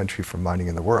 #1 country for mining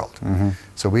in the world.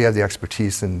 So we have the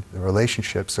expertise and the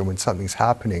relationships, so when something's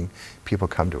happening, people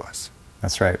come to us.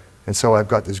 That's right. And so I've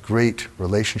got this great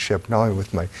relationship, not only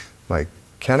with my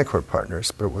Canaccord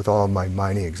partners, but with all of my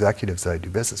mining executives that I do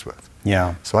business with.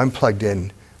 So I'm plugged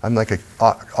in. I'm like an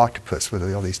octopus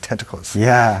with all these tentacles.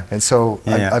 And so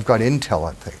I've got intel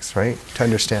on things, right, to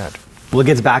understand. Well, it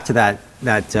gets back to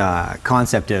that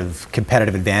concept of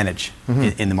competitive advantage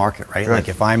in the market, right? Like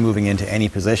if I'm moving into any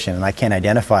position and I can't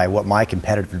identify what my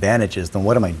competitive advantage is, then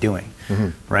what am I doing,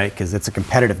 right? Because it's a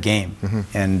competitive game,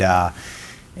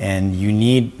 and you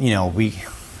need, we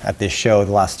at this show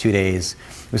the last 2 days,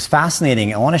 it was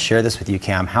fascinating. I want to share this with you,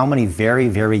 Cam. How many very,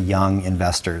 very young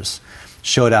investors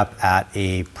showed up at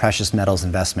a precious metals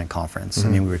investment conference? I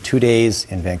mean, we were 2 days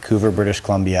in Vancouver, British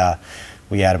Columbia.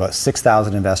 We had about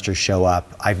 6,000 investors show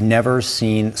up. I've never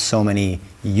seen so many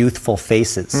youthful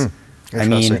faces. I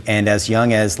mean, and as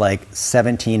young as like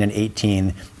 17 and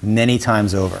 18, many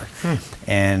times over.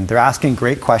 And they're asking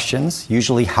great questions.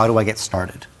 Usually, how do I get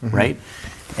started, right?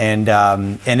 And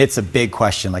it's a big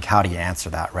question, like how do you answer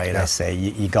that, right? I say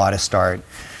you got to start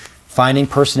finding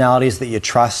personalities that you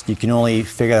trust. You can only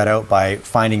figure that out by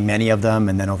finding many of them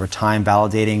and then over time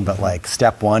validating. But like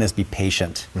step one is be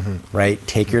patient, right?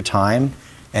 Take your time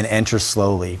and enter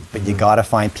slowly. But you got to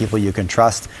find people you can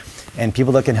trust and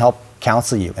people that can help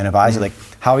counsel you and advise you. Like,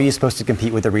 how are you supposed to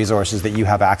compete with the resources that you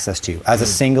have access to as a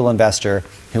single investor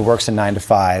who works a 9 to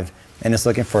 5 and is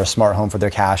looking for a smart home for their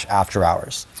cash after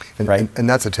hours, right? And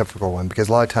that's a typical one, because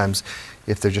a lot of times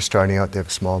if they're just starting out, they have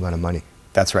a small amount of money.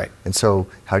 That's right. And so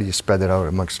how do you spread that out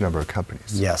amongst a number of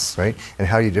companies? Right? And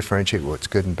how do you differentiate what's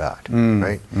good and bad,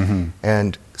 right?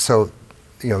 And so,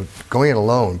 going it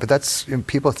alone, but that's,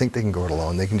 people think they can go it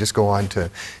alone. They can just go on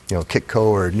to, Kitco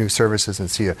or New Services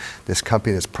and see this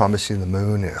company that's promising the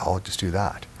moon, and I'll just do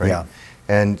that, right?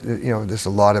 And, there's a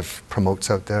lot of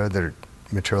promotes out there that are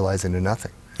materializing into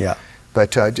nothing.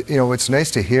 But, what's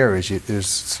nice to hear is there's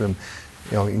some,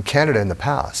 in Canada in the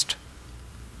past,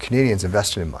 Canadians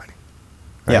invested in mining.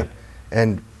 Right?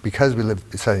 And because we live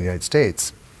inside the United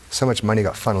States, so much money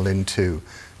got funneled into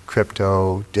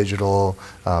crypto, digital,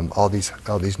 all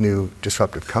these new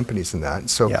disruptive companies and that. And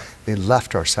so they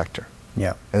left our sector.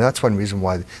 And that's one reason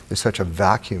why there's such a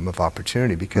vacuum of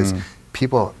opportunity, because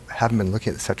people haven't been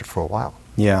looking at the sector for a while.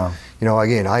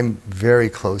 Again, I'm very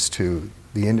close to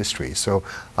the industry. So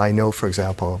I know, for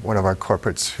example, one of our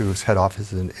corporates whose head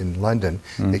office is in London,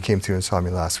 they came through and saw me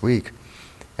last week.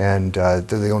 And they're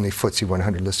the only FTSE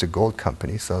 100 listed gold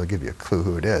company, so I'll give you a clue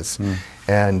who it is.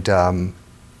 And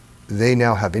they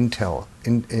now have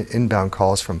inbound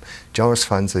calls from generalist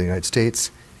funds in the United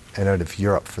States and out of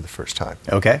Europe for the first time.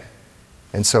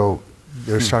 And so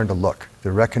they're starting to look.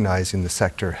 They're recognizing the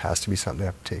sector has to be something they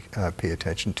have to pay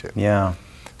attention to.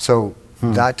 So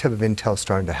that type of intel is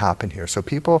starting to happen here. So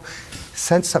people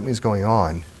sense something's going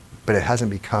on, but it hasn't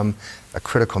become a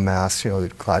critical mass, the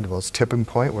Gladwell's tipping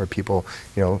point where people,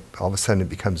 all of a sudden it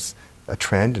becomes a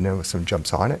trend and then some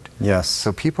jumps on it. Yes.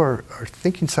 So people are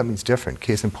thinking something's different.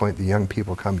 Case in point, the young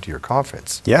people come to your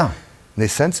conference. Yeah. And they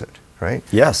sense it, right?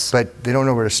 Yes. But they don't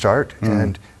know where to start,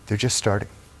 and they're just starting.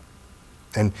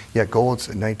 And yet gold's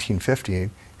at 1950,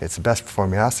 it's the best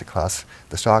performing asset class.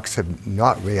 The stocks have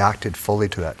not reacted fully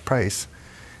to that price.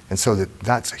 And so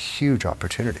that's a huge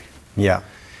opportunity. Yeah.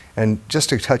 And just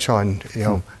to touch on,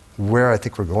 where I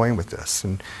think we're going with this,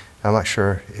 and I'm not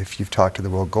sure if you've talked to the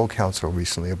World Gold Council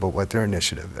recently about what their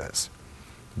initiative is.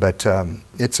 But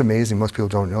it's amazing, most people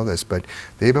don't know this, but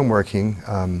they've been working,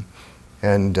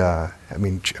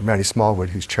 Randy Smallwood,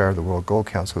 who's chair of the World Gold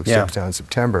Council, who steps down in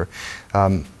September,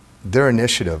 their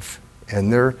initiative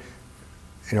and their,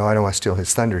 I don't want to steal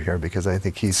his thunder here because I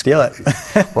think he's... Steal it.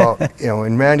 Well,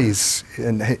 and Randy's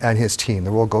and his team,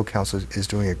 the World Gold Council is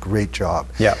doing a great job.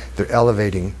 Yeah. They're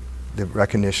elevating the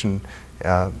recognition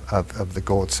of the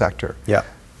gold sector. Yeah.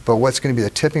 But what's going to be the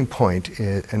tipping point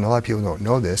is, and a lot of people don't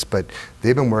know this, but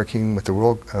they've been working with the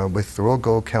World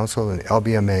Gold Council and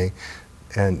LBMA,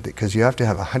 and because you have to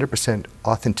have 100%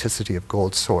 authenticity of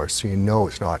gold source, so you know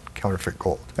it's not counterfeit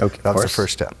gold. Okay, that was the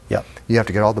first step. Yep. You have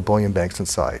to get all the bullion banks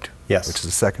inside. Yes. Which is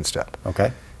the second step.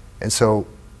 Okay. And so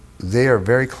they are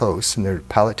very close, and their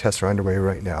pilot tests are underway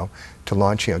right now, to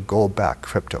launching a gold-backed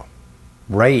crypto.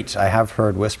 Right. I have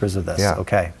heard whispers of this. Yeah.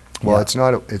 Okay. Well, Yeah. it's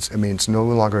not. It's no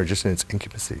longer just in its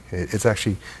incubacy. It's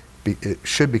actually, it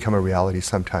should become a reality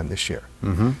sometime this year.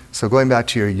 Mm-hmm. So going back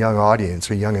to your young audience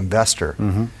or young investor,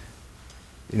 Mm-hmm.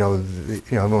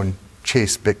 Everyone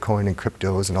chased Bitcoin and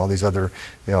cryptos and all these other,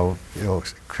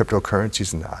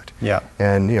 cryptocurrencies and that. Yeah.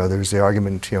 And there was the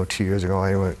argument, 2 years ago.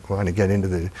 I don't want to get into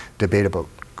the debate about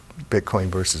Bitcoin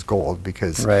versus gold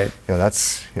because Right.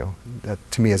 That's that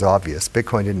to me is obvious.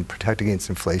 Bitcoin didn't protect against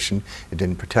inflation. It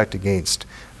didn't protect against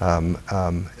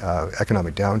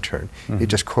economic downturn. It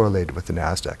just correlated with the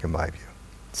Nasdaq, in my view.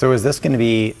 So is this going to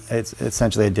be it's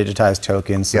essentially a digitized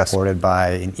token supported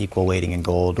by an equal weighting in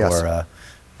gold or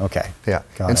okay. Yeah.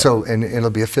 Got and it. so and it'll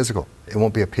be a physical. It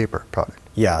won't be a paper product.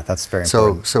 Yeah, that's very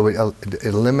important. So it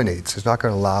eliminates. It's not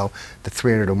going to allow the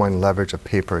 300-to-1 leverage of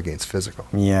paper against physical.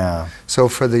 Yeah. So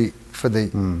for the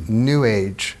new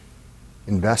age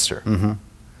investor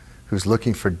who's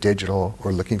looking for digital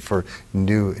or looking for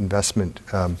new investment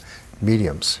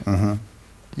mediums,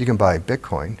 you can buy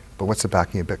Bitcoin, but what's the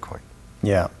backing of Bitcoin?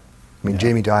 Yeah. I mean,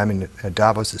 Jamie Dimon at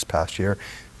Davos this past year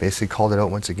basically called it out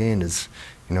once again as,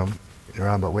 in a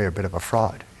roundabout way, a bit of a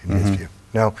fraud in his view.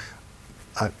 Now,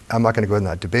 I'm not going to go in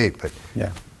that debate, but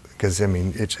because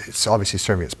it's obviously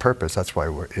serving its purpose. That's why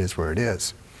it is where it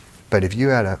is. But if you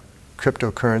had a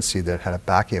cryptocurrency that had a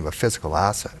backing of a physical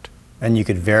asset, and you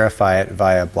could verify it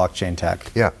via blockchain tech.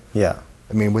 Yeah. Yeah.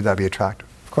 Would that be attractive?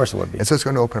 Of course it would be. And so it's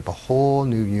going to open up a whole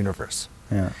new universe.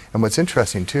 Yeah. And what's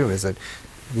interesting too is that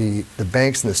the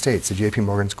banks in the States, the JP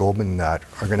Morgans, Goldman, and that,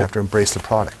 are going to have to embrace the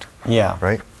product. Yeah.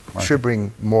 Right? Should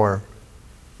bring more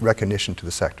recognition to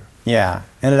the sector. Yeah,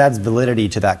 and it adds validity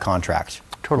to that contract,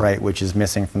 Totally. right? Which is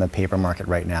missing from the paper market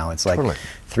right now. It's like Totally.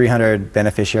 300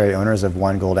 beneficiary owners of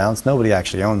 1 gold ounce. Nobody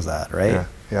actually owns that, right?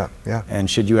 Yeah. And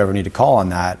should you ever need to call on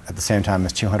that at the same time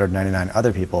as 299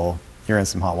 other people, you're in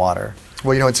some hot water.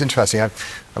 Well, it's interesting.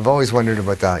 I've always wondered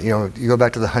about that. You go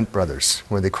back to the Hunt brothers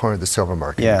when they cornered the silver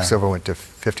market. Yeah. Silver went to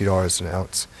 $50 an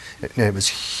ounce. And it was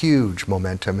huge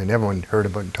momentum, and everyone heard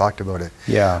about it and talked about it.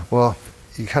 Yeah. Well,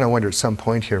 you kind of wonder at some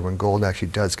point here when gold actually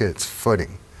does get its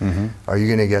footing, are you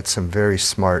going to get some very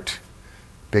smart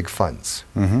big funds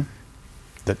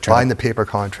buying the paper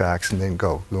contracts and then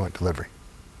we want delivery?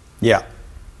 Yeah,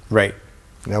 right.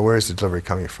 Now, where is the delivery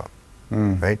coming from,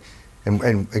 right?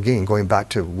 And again, going back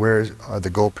to where are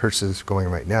the gold purchases going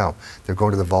right now, they're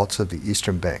going to the vaults of the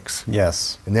Eastern banks.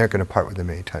 Yes. And they aren't going to part with them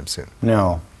anytime soon.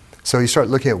 No. So you start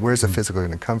looking at where's the physical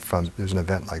going to come from, there's an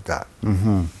event like that.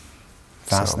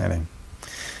 Fascinating.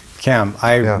 Cam,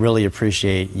 I really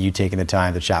appreciate you taking the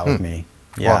time to chat with me.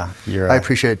 Yeah. Well, I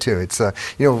appreciate it too. It's,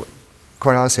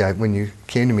 quite honestly, when you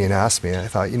came to me and asked me, I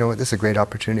thought, this is a great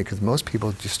opportunity because most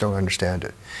people just don't understand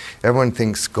it. Everyone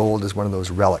thinks gold is one of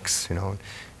those relics,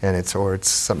 and it's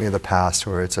something of the past,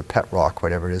 or it's a pet rock,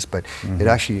 whatever it is, but it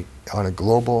actually, on a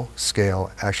global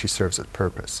scale, actually serves its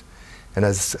purpose. And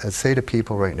as I say to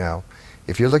people right now,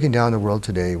 if you're looking down the world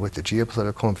today with the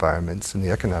geopolitical environments and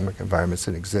the economic environments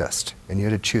that exist, and you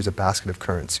had to choose a basket of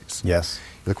currencies. Yes.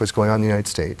 Look what's going on in the United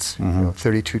States,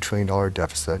 $32 trillion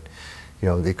deficit.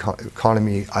 The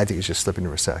economy, I think, is just slipping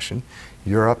into recession.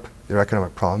 Europe, their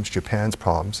economic problems, Japan's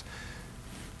problems.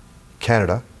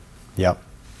 Canada. Yep.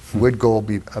 Would gold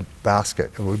be a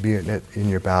basket? It would be in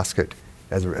your basket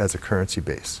as a currency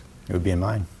base? It would be in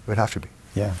mine. It would have to be.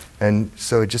 Yeah. And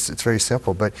so it's very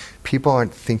simple, but people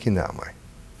aren't thinking that way.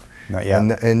 Not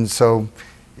yet. And so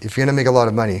if you're going to make a lot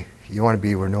of money, you want to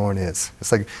be where no one is.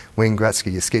 It's like Wayne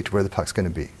Gretzky, you skate to where the puck's going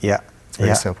to be. Yeah. It's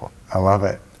very simple. I love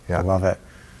it. Yeah. I love it.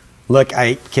 Look,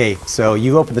 okay, so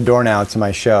you opened the door now to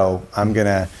my show. I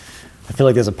feel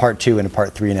like there's a part 2 and a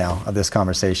part 3 now of this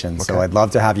conversation. Okay. So I'd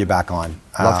love to have you back on.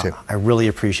 Love to. I really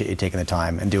appreciate you taking the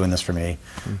time and doing this for me.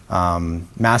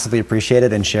 Massively appreciate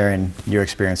it and sharing your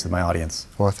experience with my audience.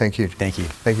 Well, thank you. Thank you.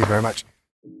 Thank you very much.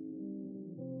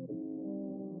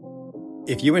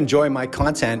 If you enjoy my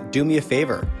content, do me a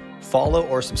favor. Follow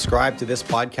or subscribe to this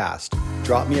podcast.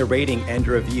 Drop me a rating and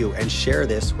a review and share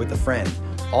this with a friend.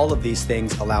 All of these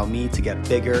things allow me to get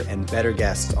bigger and better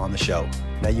guests on the show.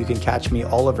 Now you can catch me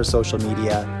all over social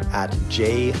media at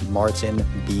jmartinbc.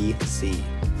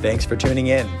 Thanks for tuning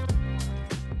in.